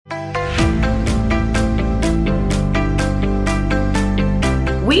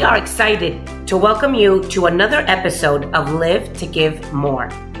We are excited to welcome you to another episode of Live to Give More.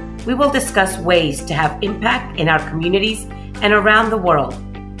 We will discuss ways to have impact in our communities and around the world.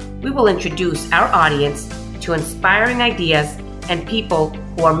 We will introduce our audience to inspiring ideas and people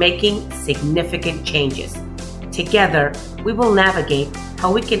who are making significant changes. Together, we will navigate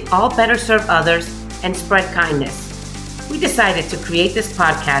how we can all better serve others and spread kindness. We decided to create this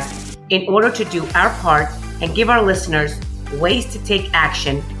podcast in order to do our part and give our listeners ways to take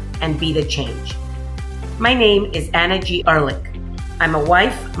action and be the change. My name is Anna G. Ehrlich. I'm a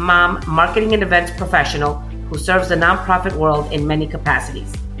wife, mom, marketing and events professional who serves the nonprofit world in many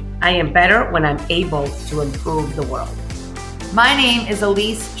capacities. I am better when I'm able to improve the world. My name is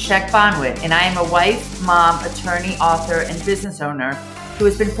Elise Sheck-Bonwit, and I am a wife, mom, attorney, author, and business owner who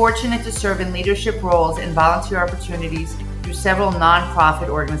has been fortunate to serve in leadership roles and volunteer opportunities through several nonprofit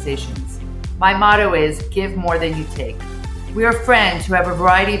organizations. My motto is, give more than you take. We are friends who have a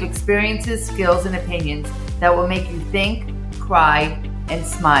variety of experiences, skills, and opinions that will make you think, cry, and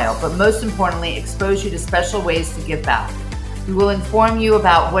smile, but most importantly, expose you to special ways to give back. We will inform you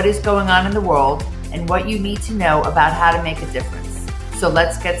about what is going on in the world and what you need to know about how to make a difference. So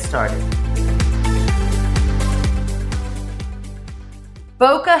let's get started.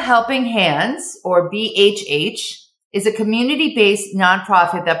 Boca Helping Hands, or BHH, is a community-based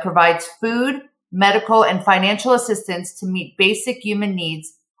nonprofit that provides food, medical, and financial assistance to meet basic human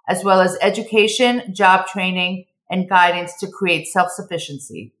needs, as well as education, job training, and guidance to create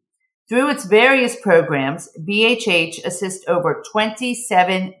self-sufficiency. Through its various programs, BHH assists over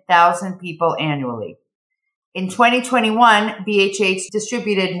 27,000 people annually. In 2021, BHH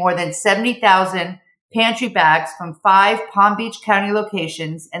distributed more than 70,000 pantry bags from 5 Palm Beach County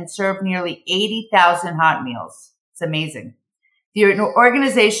locations and served nearly 80,000 hot meals. It's amazing. The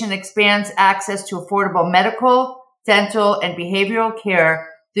organization expands access to affordable medical, dental, and behavioral care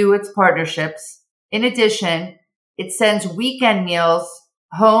through its partnerships. In addition, it sends weekend meals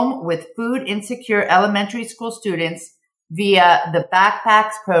home with food insecure elementary school students via the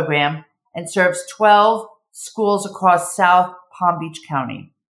Backpacks program and serves 12 schools across South Palm Beach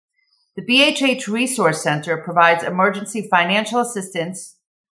County. The BHH Resource Center provides emergency financial assistance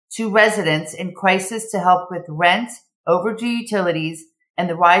to residents in crisis to help with rent, overdue utilities, and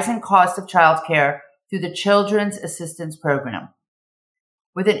the rising cost of childcare through the Children's Assistance Program.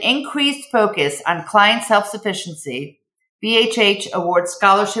 With an increased focus on client self-sufficiency, BHH awards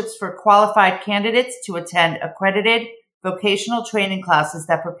scholarships for qualified candidates to attend accredited vocational training classes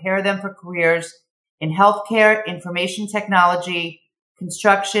that prepare them for careers in healthcare, information technology,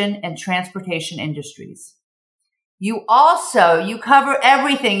 construction, and transportation industries. You cover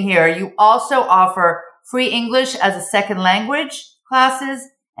everything here. You also offer free English as a second language classes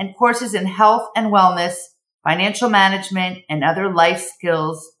and courses in health and wellness, financial management, and other life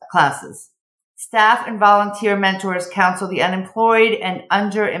skills classes. Staff and volunteer mentors counsel the unemployed and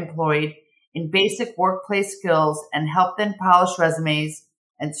underemployed in basic workplace skills and help them polish resumes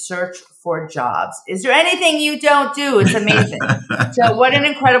and search for jobs. Is there anything you don't do? It's amazing. So what an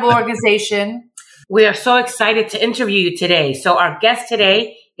incredible organization. We are so excited to interview you today. So our guest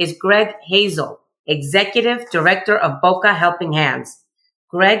today is Greg Hazel, Executive Director of Boca Helping Hands.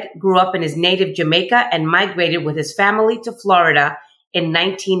 Greg grew up in his native Jamaica and migrated with his family to Florida in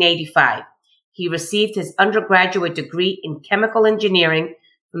 1985. He received his undergraduate degree in chemical engineering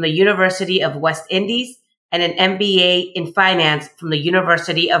from the University of West Indies and an MBA in finance from the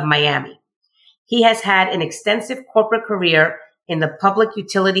University of Miami. He has had an extensive corporate career in the public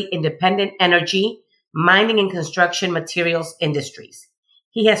utility independent energy, mining and construction materials industries.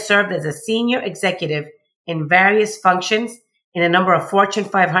 He has served as a senior executive in various functions in a number of Fortune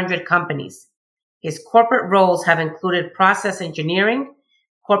 500 companies. His corporate roles have included process engineering,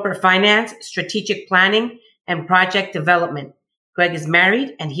 corporate finance, strategic planning, and project development. Greg is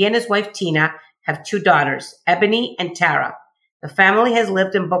married, and he and his wife, Tina, have 2 daughters, Ebony and Tara. The family has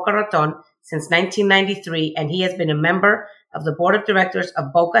lived in Boca Raton since 1993, and he has been a member of the board of directors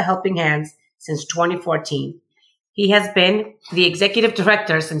of Boca Helping Hands since 2014. He has been the executive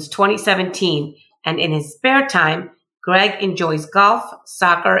director since 2017, and in his spare time, Greg enjoys golf,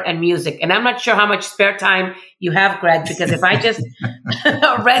 soccer, and music. And I'm not sure how much spare time you have, Greg, because if I just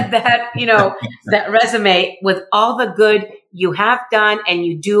read that, that resume with all the good you have done and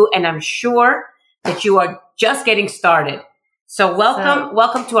you do, and I'm sure that you are just getting started. So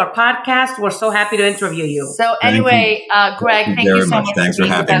welcome to our podcast. We're so happy to interview you. So anyway, Greg, thank you so much Thanks for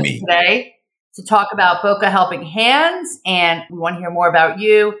having me today to talk about Boca Helping Hands. And we want to hear more about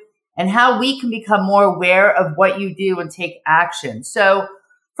you and how we can become more aware of what you do and take action. So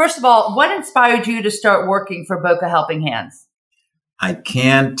first of all, what inspired you to start working for Boca Helping Hands? I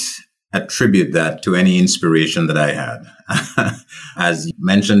can't attribute that to any inspiration that I had. As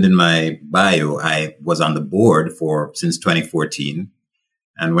mentioned in my bio, I was on the board since 2014.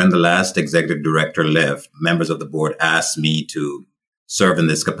 And when the last executive director left, members of the board asked me to serve in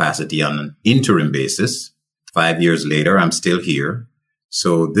this capacity on an interim basis. 5 years later, I'm still here.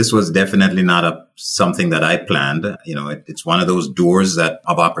 So this was definitely not something that I planned. It's one of those doors of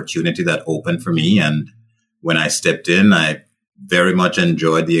opportunity that opened for me. And when I stepped in, I very much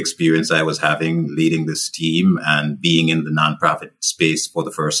enjoyed the experience I was having leading this team and being in the nonprofit space for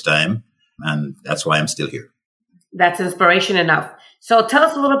the first time. And that's why I'm still here. That's inspiration enough. So tell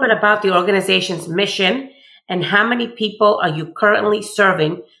us a little bit about the organization's mission and how many people are you currently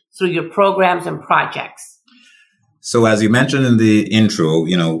serving through your programs and projects? So as you mentioned in the intro,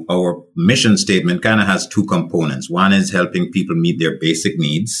 our mission statement kind of has two components. One is helping people meet their basic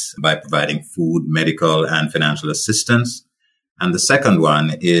needs by providing food, medical, and financial assistance. And the second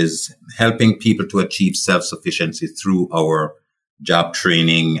one is helping people to achieve self-sufficiency through our job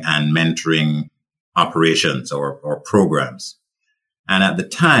training and mentoring operations or programs. And at the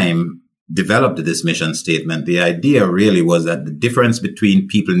time, developed this mission statement, the idea really was that the difference between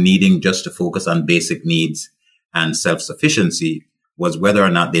people needing just to focus on basic needs and self-sufficiency was whether or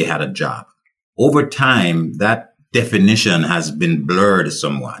not they had a job. Over time, that definition has been blurred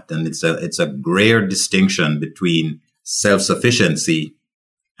somewhat, and it's a grayer distinction between self-sufficiency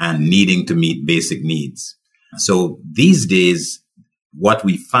and needing to meet basic needs. So these days, what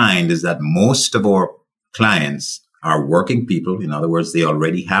we find is that most of our clients are working people. In other words, they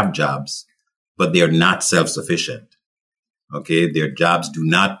already have jobs, but they are not self-sufficient. Okay. Their jobs do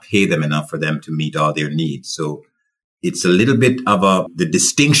not pay them enough for them to meet all their needs. So it's a little bit of the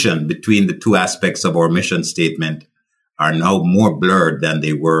distinction between the two aspects of our mission statement are now more blurred than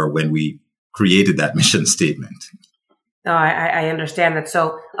they were when we created that mission statement. No, I understand that.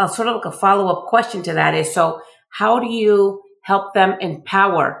 So a sort of like a follow-up question to that is, so how do you help them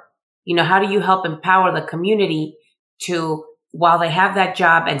empower? How do you help empower the community to, while they have that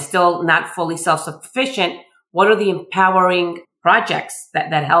job and still not fully self-sufficient, what are the empowering projects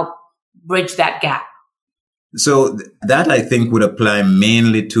that help bridge that gap? So that I think would apply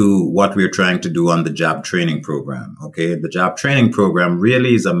mainly to what we're trying to do on the job training program. Okay. The job training program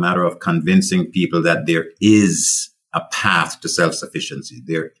really is a matter of convincing people that there is a path to self-sufficiency.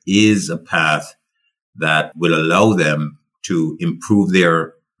 There is a path that will allow them to improve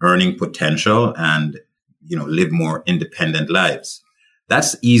their earning potential and, live more independent lives.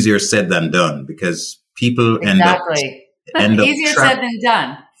 That's easier said than done because people end up easier said than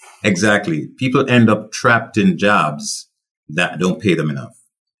done. Exactly. People end up trapped in jobs that don't pay them enough.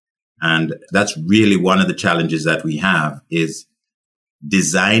 And that's really one of the challenges that we have is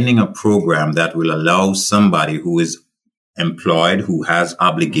designing a program that will allow somebody who is employed, who has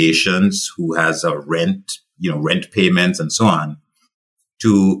obligations, who has a rent payments and so on,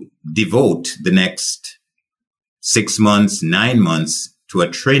 to devote the next 6 months, 9 months to a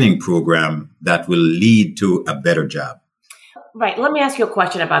training program that will lead to a better job. Right. Let me ask you a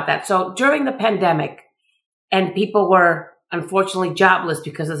question about that. So during the pandemic and people were unfortunately jobless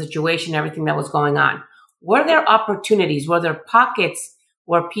because of the situation, everything that was going on, were there opportunities? Were there pockets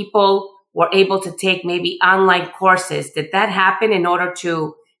where people were able to take maybe online courses? Did that happen in order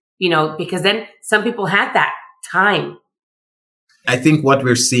to, because then some people had that time? I think what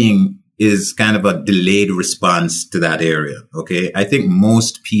we're seeing is kind of a delayed response to that area. Okay. I think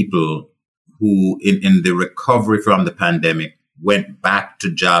most people who in the recovery from the pandemic went back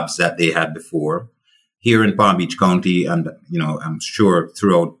to jobs that they had before here in Palm Beach County. And, I'm sure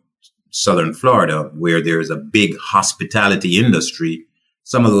throughout Southern Florida, where there's a big hospitality industry,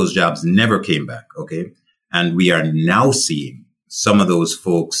 some of those jobs never came back. Okay. And we are now seeing some of those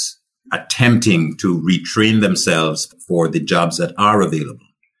folks attempting to retrain themselves for the jobs that are available.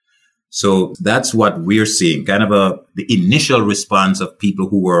 So that's what we're seeing. Kind of the initial response of people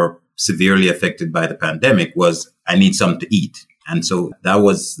who were severely affected by the pandemic was, I need something to eat. And so that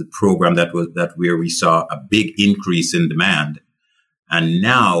was the program that where we saw a big increase in demand. And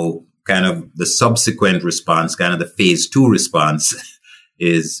now kind of the subsequent response, kind of the phase 2 response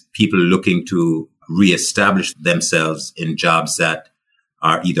is people looking to reestablish themselves in jobs that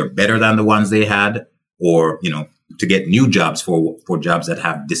are either better than the ones they had or, to get new jobs for jobs that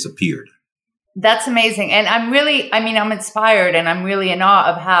have disappeared. That's amazing. And I'm inspired and I'm really in awe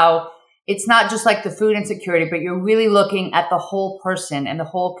of how it's not just like the food insecurity, but you're really looking at the whole person and the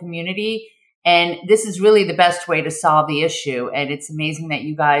whole community. And this is really the best way to solve the issue. And it's amazing that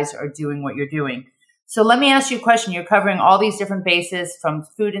you guys are doing what you're doing. So let me ask you a question. You're covering all these different bases from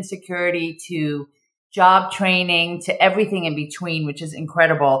food insecurity to job training to everything in between, which is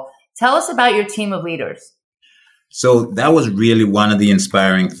incredible. Tell us about your team of leaders. So that was really one of the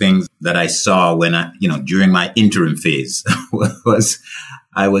inspiring things that I saw when during my interim phase was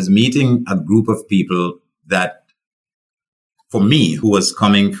I was meeting a group of people that, for me, who was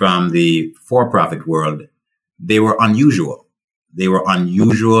coming from the for-profit world, they were unusual. They were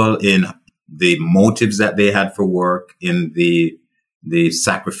unusual in the motives that they had for work, in the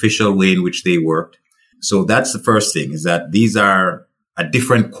sacrificial way in which they worked. So that's the first thing, is that these are a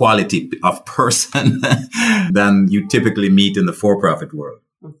different quality of person than you typically meet in the for-profit world.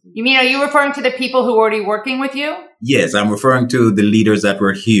 You mean, are you referring to the people who are already working with you? Yes, I'm referring to the leaders that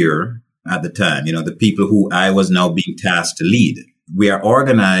were here at the time, the people who I was now being tasked to lead. We are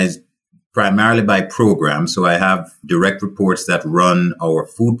organized primarily by programs. So I have direct reports that run our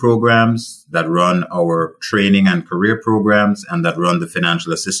food programs, that run our training and career programs, and that run the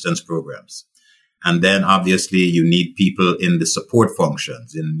financial assistance programs. And then obviously you need people in the support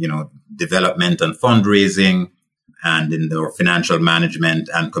functions, in, development and fundraising, and in their financial management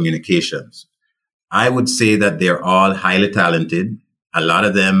and communications. I would say that they're all highly talented. A lot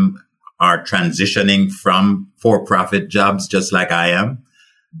of them are transitioning from for-profit jobs, just like I am.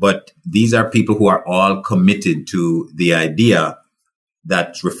 But these are people who are all committed to the idea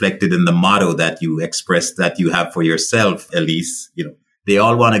that's reflected in the motto that you expressed that you have for yourself, Elise. They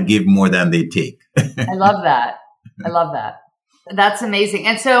all want to give more than they take. I love that. That's amazing.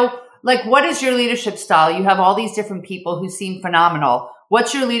 And so, what is your leadership style? You have all these different people who seem phenomenal.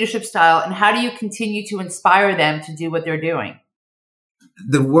 What's your leadership style, and how do you continue to inspire them to do what they're doing?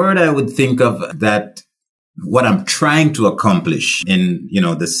 The word I would think of that what I'm trying to accomplish in,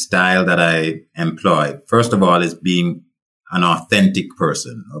 the style that I employ, first of all, is being an authentic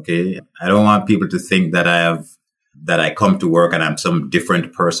person. Okay. I don't want people to think that I come to work and I'm some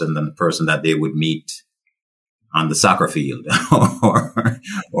different person than the person that they would meet on the soccer field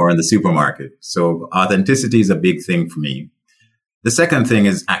or in the supermarket. So authenticity is a big thing for me. The second thing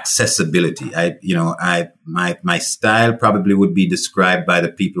is accessibility. My style probably would be described by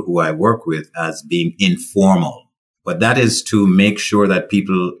the people who I work with as being informal, but that is to make sure that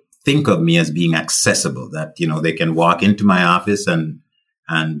people think of me as being accessible, that, they can walk into my office and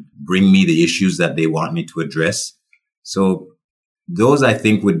bring me the issues that they want me to address. So those, I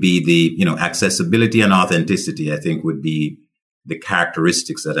think, would be the, accessibility and authenticity, I think, would be the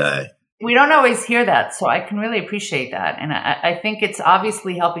characteristics that we don't always hear that. So I can really appreciate that. And I think it's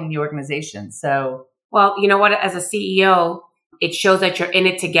obviously helping the organization. So, well, you know what, as a CEO, it shows that you're in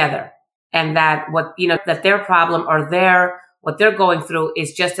it together, and that that their problem or what they're going through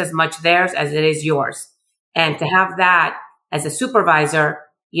is just as much theirs as it is yours. And to have that as a supervisor,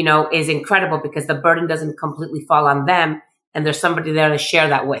 is incredible, because the burden doesn't completely fall on them, and there's somebody there to share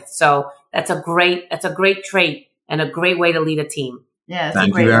that with. So that's a great trait and a great way to lead a team. Yeah,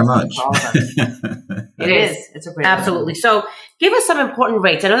 thank you very much. It is. It's a great absolutely. So give us some important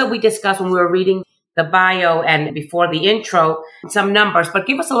rates. I know that we discussed when we were reading the bio and before the intro some numbers, but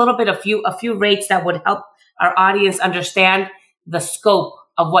give us a little bit a few rates that would help our audience understand the scope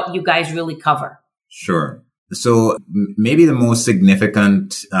of what you guys really cover. Sure. So maybe the most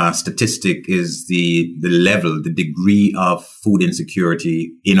significant statistic is the degree of food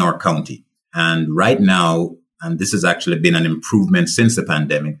insecurity in our county. And right now, and this has actually been an improvement since the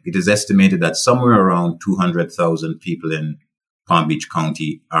pandemic, it is estimated that somewhere around 200,000 people in Palm Beach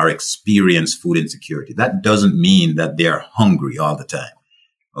County are experiencing food insecurity. That doesn't mean that they are hungry all the time.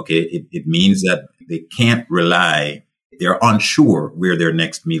 Okay. It means that they can't rely, they're unsure where their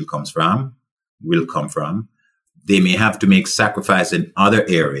next meal will come from. They may have to make sacrifice in other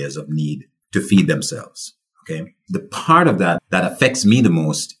areas of need to feed themselves. Okay. The part of that affects me the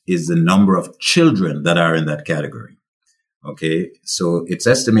most is the number of children that are in that category. Okay. So it's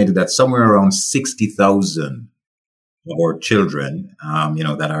estimated that somewhere around 60,000 of our children,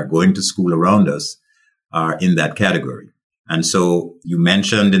 that are going to school around us are in that category. And so you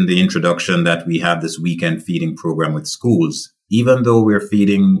mentioned in the introduction that we have this weekend feeding program with schools. Even though we're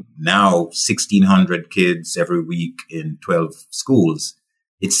feeding now 1,600 kids every week in 12 schools,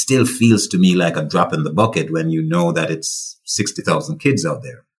 it still feels to me like a drop in the bucket when you know that it's 60,000 kids out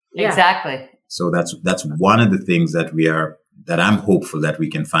there. Yeah. Exactly. So that's one of the things that I'm hopeful that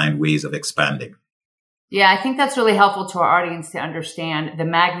we can find ways of expanding. Yeah, I think that's really helpful to our audience to understand the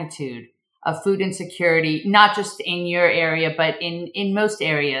magnitude of food insecurity, not just in your area, but in most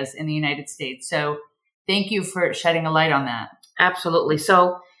areas in the United States. So thank you for shedding a light on that. Absolutely.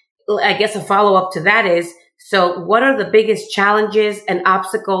 So I guess a follow-up to that is, so what are the biggest challenges and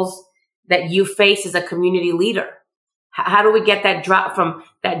obstacles that you face as a community leader? How do we get that drop from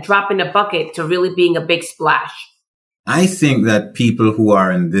that drop in the bucket to really being a big splash? I think that people who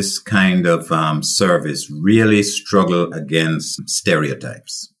are in this kind of service really struggle against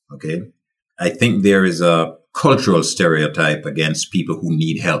stereotypes. Okay. I think there is a cultural stereotype against people who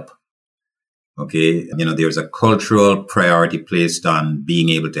need help. Okay. There's a cultural priority placed on being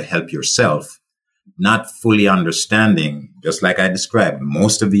able to help yourself, not fully understanding, just like I described,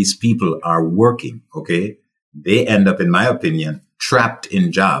 most of these people are working. Okay. They end up, in my opinion, trapped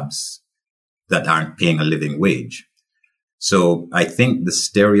in jobs that aren't paying a living wage. So I think the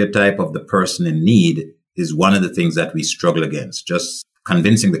stereotype of the person in need is one of the things that we struggle against, just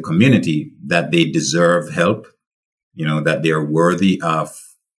convincing the community that they deserve help, that they're worthy of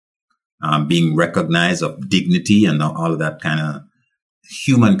being recognized, of dignity and all of that kind of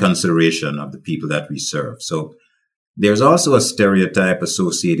human consideration of the people that we serve. So there's also a stereotype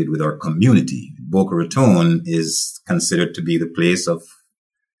associated with our community. Boca Raton is considered to be the place of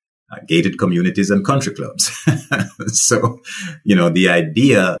gated communities and country clubs. So, the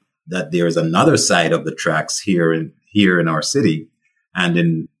idea that there is another side of the tracks here in our city and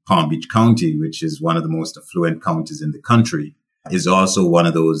in Palm Beach County, which is one of the most affluent counties in the country, is also one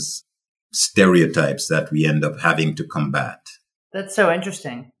of those stereotypes that we end up having to combat. That's so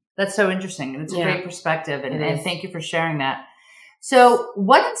interesting. And it's a great perspective. And thank you for sharing that. So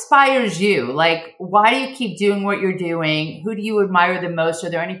what inspires you? Like, why do you keep doing what you're doing? Who do you admire the most? Are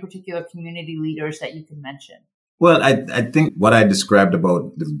there any particular community leaders that you can mention? Well, I think what I described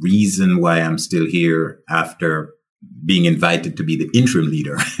about the reason why I'm still here after being invited to be the interim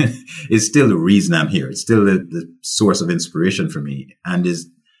leader is still the reason I'm here. It's still the source of inspiration for me. And is,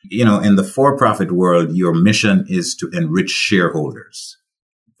 in the for-profit world, your mission is to enrich shareholders.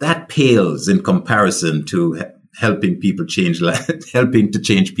 That pales in comparison to helping to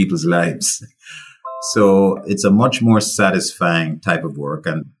change people's lives. So it's a much more satisfying type of work.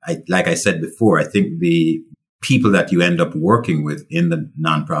 And like I said before, I think the people that you end up working with in the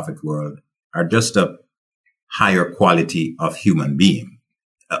nonprofit world are just a higher quality of human being.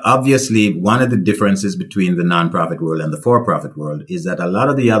 Obviously, one of the differences between the nonprofit world and the for-profit world is that a lot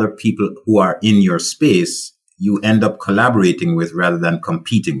of the other people who are in your space, you end up collaborating with rather than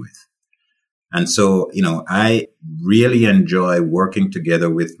competing with. And so, I really enjoy working together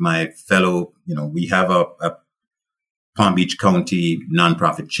with my fellow, we have a Palm Beach County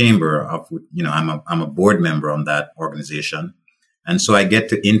nonprofit chamber of, I'm a board member on that organization. And so I get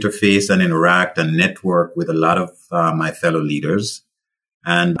to interface and interact and network with a lot of my fellow leaders.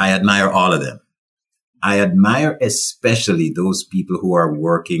 And I admire all of them. I admire especially those people who are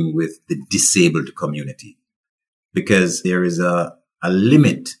working with the disabled community, because there is a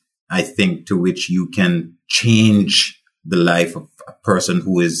limit, I think, to which you can change the life of a person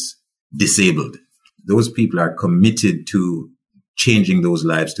who is disabled. Those people are committed to changing those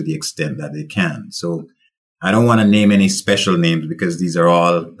lives to the extent that they can. So I don't want to name any special names because these are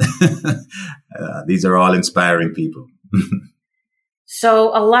all inspiring people.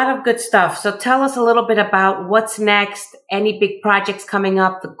 So a lot of good stuff. So tell us a little bit about what's next, any big projects coming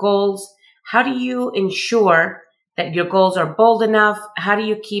up, the goals. How do you ensure that your goals are bold enough? How do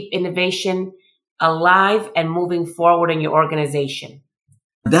you keep innovation alive and moving forward in your organization?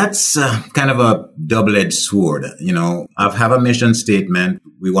 That's kind of a double-edged sword. I have a mission statement.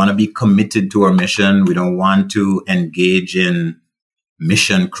 We want to be committed to our mission. We don't want to engage in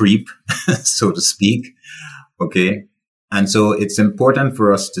mission creep, so to speak. Okay. And so it's important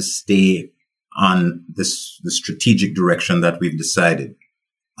for us to stay on the strategic direction that we've decided.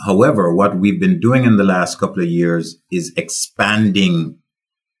 However, what we've been doing in the last couple of years is expanding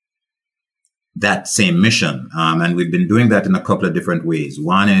that same mission. And we've been doing that in a couple of different ways.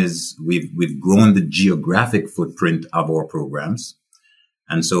 One is we've grown the geographic footprint of our programs.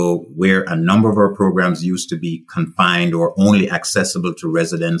 And so where a number of our programs used to be confined or only accessible to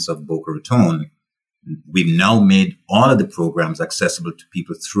residents of Boca Raton, we've now made all of the programs accessible to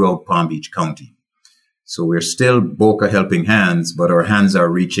people throughout Palm Beach County. So we're still Boca Helping Hands, but our hands are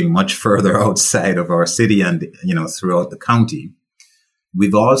reaching much further outside of our city and, throughout the county.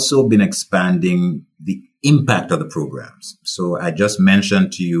 We've also been expanding the impact of the programs. So I just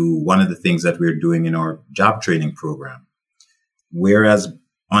mentioned to you one of the things that we're doing in our job training program. Whereas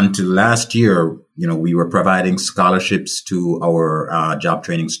until last year, we were providing scholarships to our job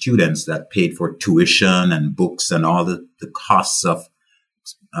training students that paid for tuition and books and all the costs of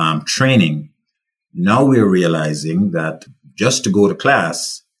training. Now we're realizing that just to go to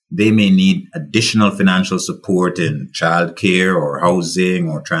class, they may need additional financial support in childcare or housing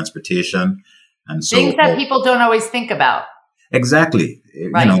or transportation. And so things that people don't always think about. Exactly.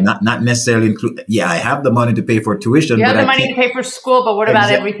 Right. Not necessarily include. Yeah, I have the money to pay for tuition. You have the money to pay for school, but what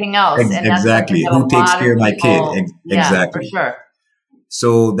about everything else? And exactly. Who takes care of my kid? Exactly. For sure.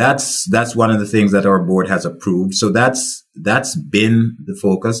 So that's one of the things that our board has approved. So that's been the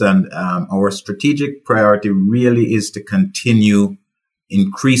focus, and our strategic priority really is to continue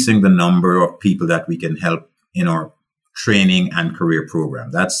increasing the number of people that we can help in our training and career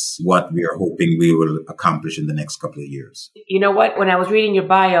program. That's what we are hoping we will accomplish in the next couple of years. You know what? When I was reading your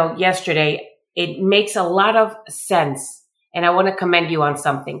bio yesterday, it makes a lot of sense. And I want to commend you on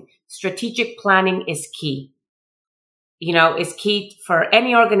something. Strategic planning is key. Is key for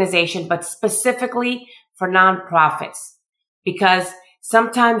any organization, but specifically for nonprofits, because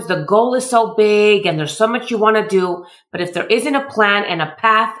sometimes the goal is so big and there's so much you want to do. But if there isn't a plan and a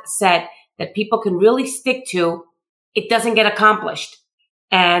path set that people can really stick to, it doesn't get accomplished.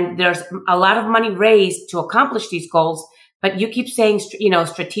 And there's a lot of money raised to accomplish these goals. But you keep saying,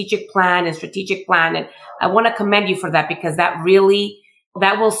 strategic plan. And I want to commend you for that, because that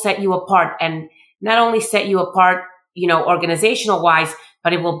will set you apart, and not only set you apart, organizational wise,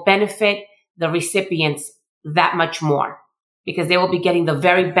 but it will benefit the recipients that much more, because they will be getting the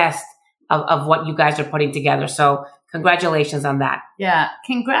very best of what you guys are putting together. So congratulations on that. Yeah.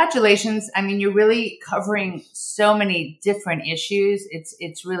 Congratulations. I mean, you're really covering so many different issues.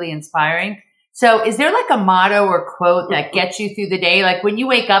 It's really inspiring. So is there like a motto or quote that gets you through the day? Like when you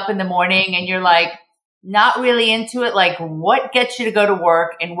wake up in the morning and you're like not really into it, like what gets you to go to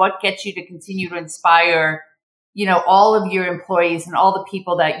work and what gets you to continue to inspire, all of your employees and all the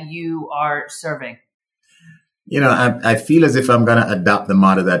people that you are serving? I feel as if I'm going to adopt the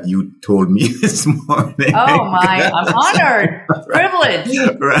motto that you told me this morning. Oh my, I'm honored.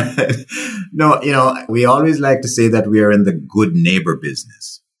 Privileged. Right. No, we always like to say that we are in the good neighbor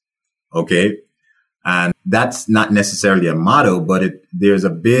business. Okay. And that's not necessarily a motto, but there's a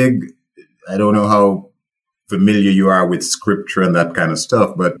big, I don't know how familiar you are with scripture and that kind of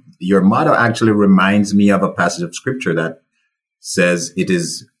stuff, but your motto actually reminds me of a passage of scripture that says it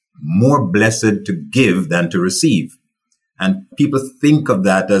is more blessed to give than to receive. And people think of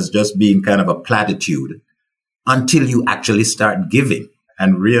that as just being kind of a platitude until you actually start giving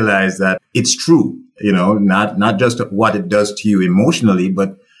and realize that it's true, not just what it does to you emotionally,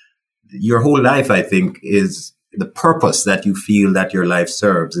 but your whole life, I think, is the purpose that you feel that your life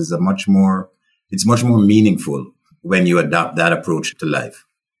serves is much more meaningful when you adopt that approach to life.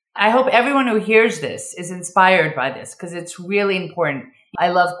 I hope everyone who hears this is inspired by this, because it's really important.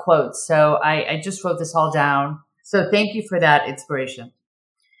 I love quotes. So I just wrote this all down. So thank you for that inspiration.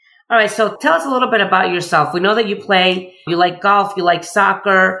 All right. So tell us a little bit about yourself. We know that you like golf, you like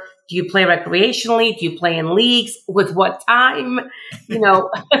soccer. Do you play recreationally? Do you play in leagues? With what time?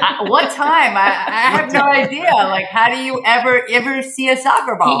 What time? I have no idea. Like, how do you ever see a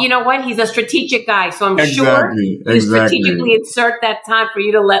soccer ball? You know what? He's a strategic guy. So I'm sure you strategically insert that time for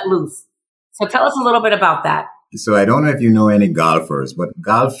you to let loose. So tell us a little bit about that. So I don't know if you know any golfers, but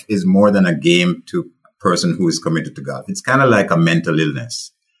golf is more than a game to a person who is committed to golf. It's kind of like a mental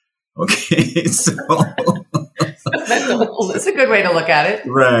illness. Okay. So that's a good way to look at it.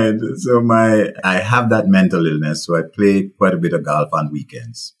 Right. So I have that mental illness. So I play quite a bit of golf on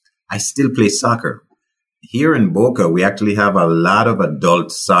weekends. I still play soccer. Here in Boca, we actually have a lot of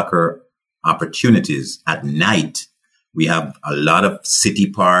adult soccer opportunities at night. We have a lot of city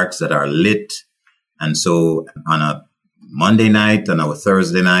parks that are lit. And so on a Monday night and a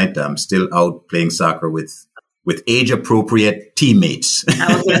Thursday night, I'm still out playing soccer with age-appropriate teammates.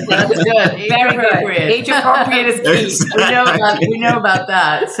 That's good. Very good. Age-appropriate is key. Exactly. We know about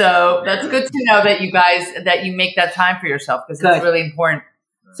that. So that's good to know that you make that time for yourself, because it's really important.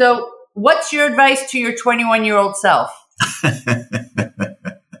 So what's your advice to your 21-year-old self?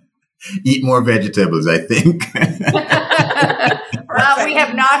 Eat more vegetables, I think. Well, we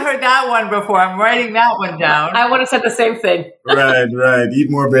have not heard that one before. I'm writing that one down. I would have said the same thing. Right.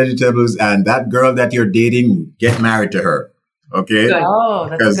 Eat more vegetables, and that girl that you're dating, get married to her. Okay? Good. Oh,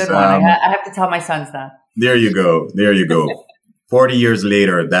 that's a good one. I have to tell my sons that. There you go. 40 years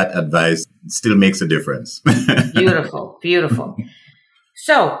later, that advice still makes a difference. Beautiful.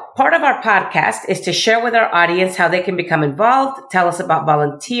 So part of our podcast is to share with our audience how they can become involved, tell us about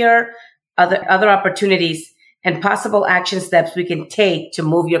volunteer, other opportunities, and possible action steps we can take to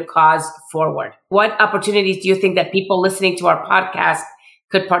move your cause forward. What opportunities do you think that people listening to our podcast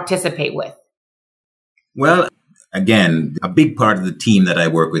could participate with? Well, again, a big part of the team that I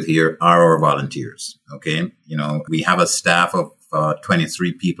work with here are our volunteers. Okay. We have a staff of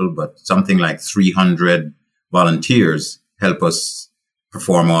 23 people, but something like 300 volunteers help us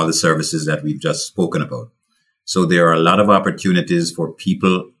perform all the services that we've just spoken about. So there are a lot of opportunities for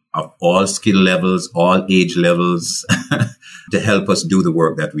people of all skill levels, all age levels to help us do the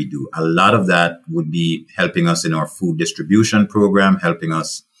work that we do. A lot of that would be helping us in our food distribution program, helping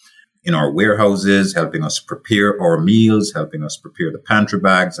us in our warehouses, helping us prepare our meals, helping us prepare the pantry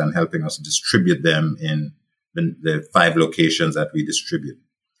bags, and helping us distribute them in the 5 locations that we distribute.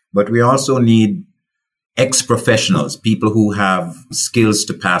 But we also need ex-professionals, people who have skills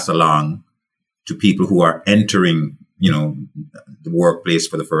to pass along to people who are entering, the workplace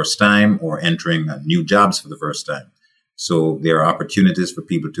for the first time or entering new jobs for the first time. So there are opportunities for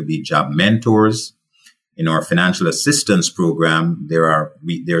people to be job mentors. In our financial assistance program,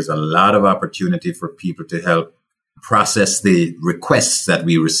 there's a lot of opportunity for people to help process the requests that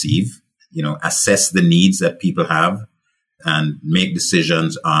we receive, assess the needs that people have and make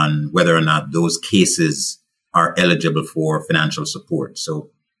decisions on whether or not those cases are eligible for financial support. So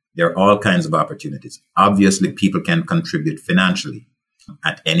there are all kinds of opportunities. Obviously, people can contribute financially.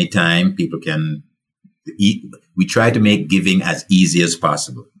 At any time, people can we try to make giving as easy as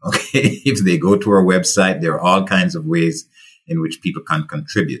possible. Okay. If they go to our website, there are all kinds of ways in which people can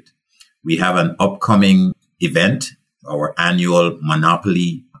contribute. We have an upcoming event, our annual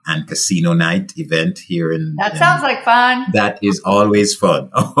Monopoly and Casino Night event here sounds like fun. That is always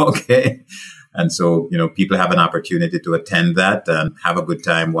fun. Okay. And so, people have an opportunity to attend that and have a good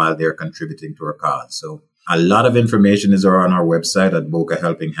time while they're contributing to our cause. So a lot of information is on our website at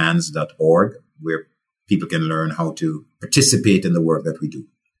bocahelpinghands.org, where people can learn how to participate in the work that we do.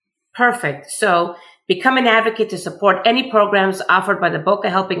 Perfect. So become an advocate to support any programs offered by the Boca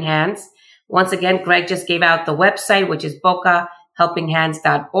Helping Hands. Once again, Greg just gave out the website, which is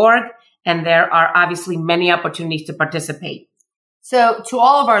bocahelpinghands.org. And there are obviously many opportunities to participate. So to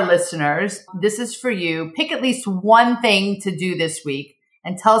all of our listeners, this is for you. Pick at least one thing to do this week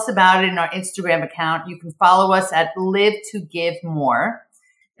and tell us about it in our Instagram account. You can follow us at Live to Give More.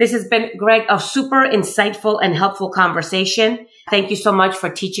 This has been, Greg, a super insightful and helpful conversation. Thank you so much for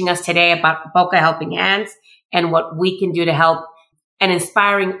teaching us today about Boca Helping Hands and what we can do to help and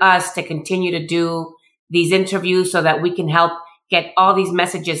inspiring us to continue to do these interviews so that we can help get all these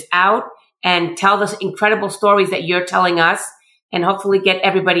messages out and tell the incredible stories that you're telling us and hopefully get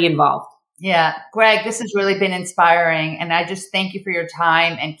everybody involved. Yeah. Greg, this has really been inspiring. And I just thank you for your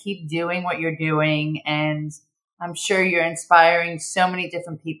time and keep doing what you're doing. And I'm sure you're inspiring so many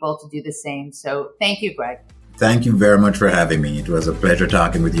different people to do the same. So thank you, Greg. Thank you very much for having me. It was a pleasure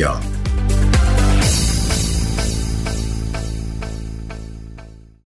talking with y'all.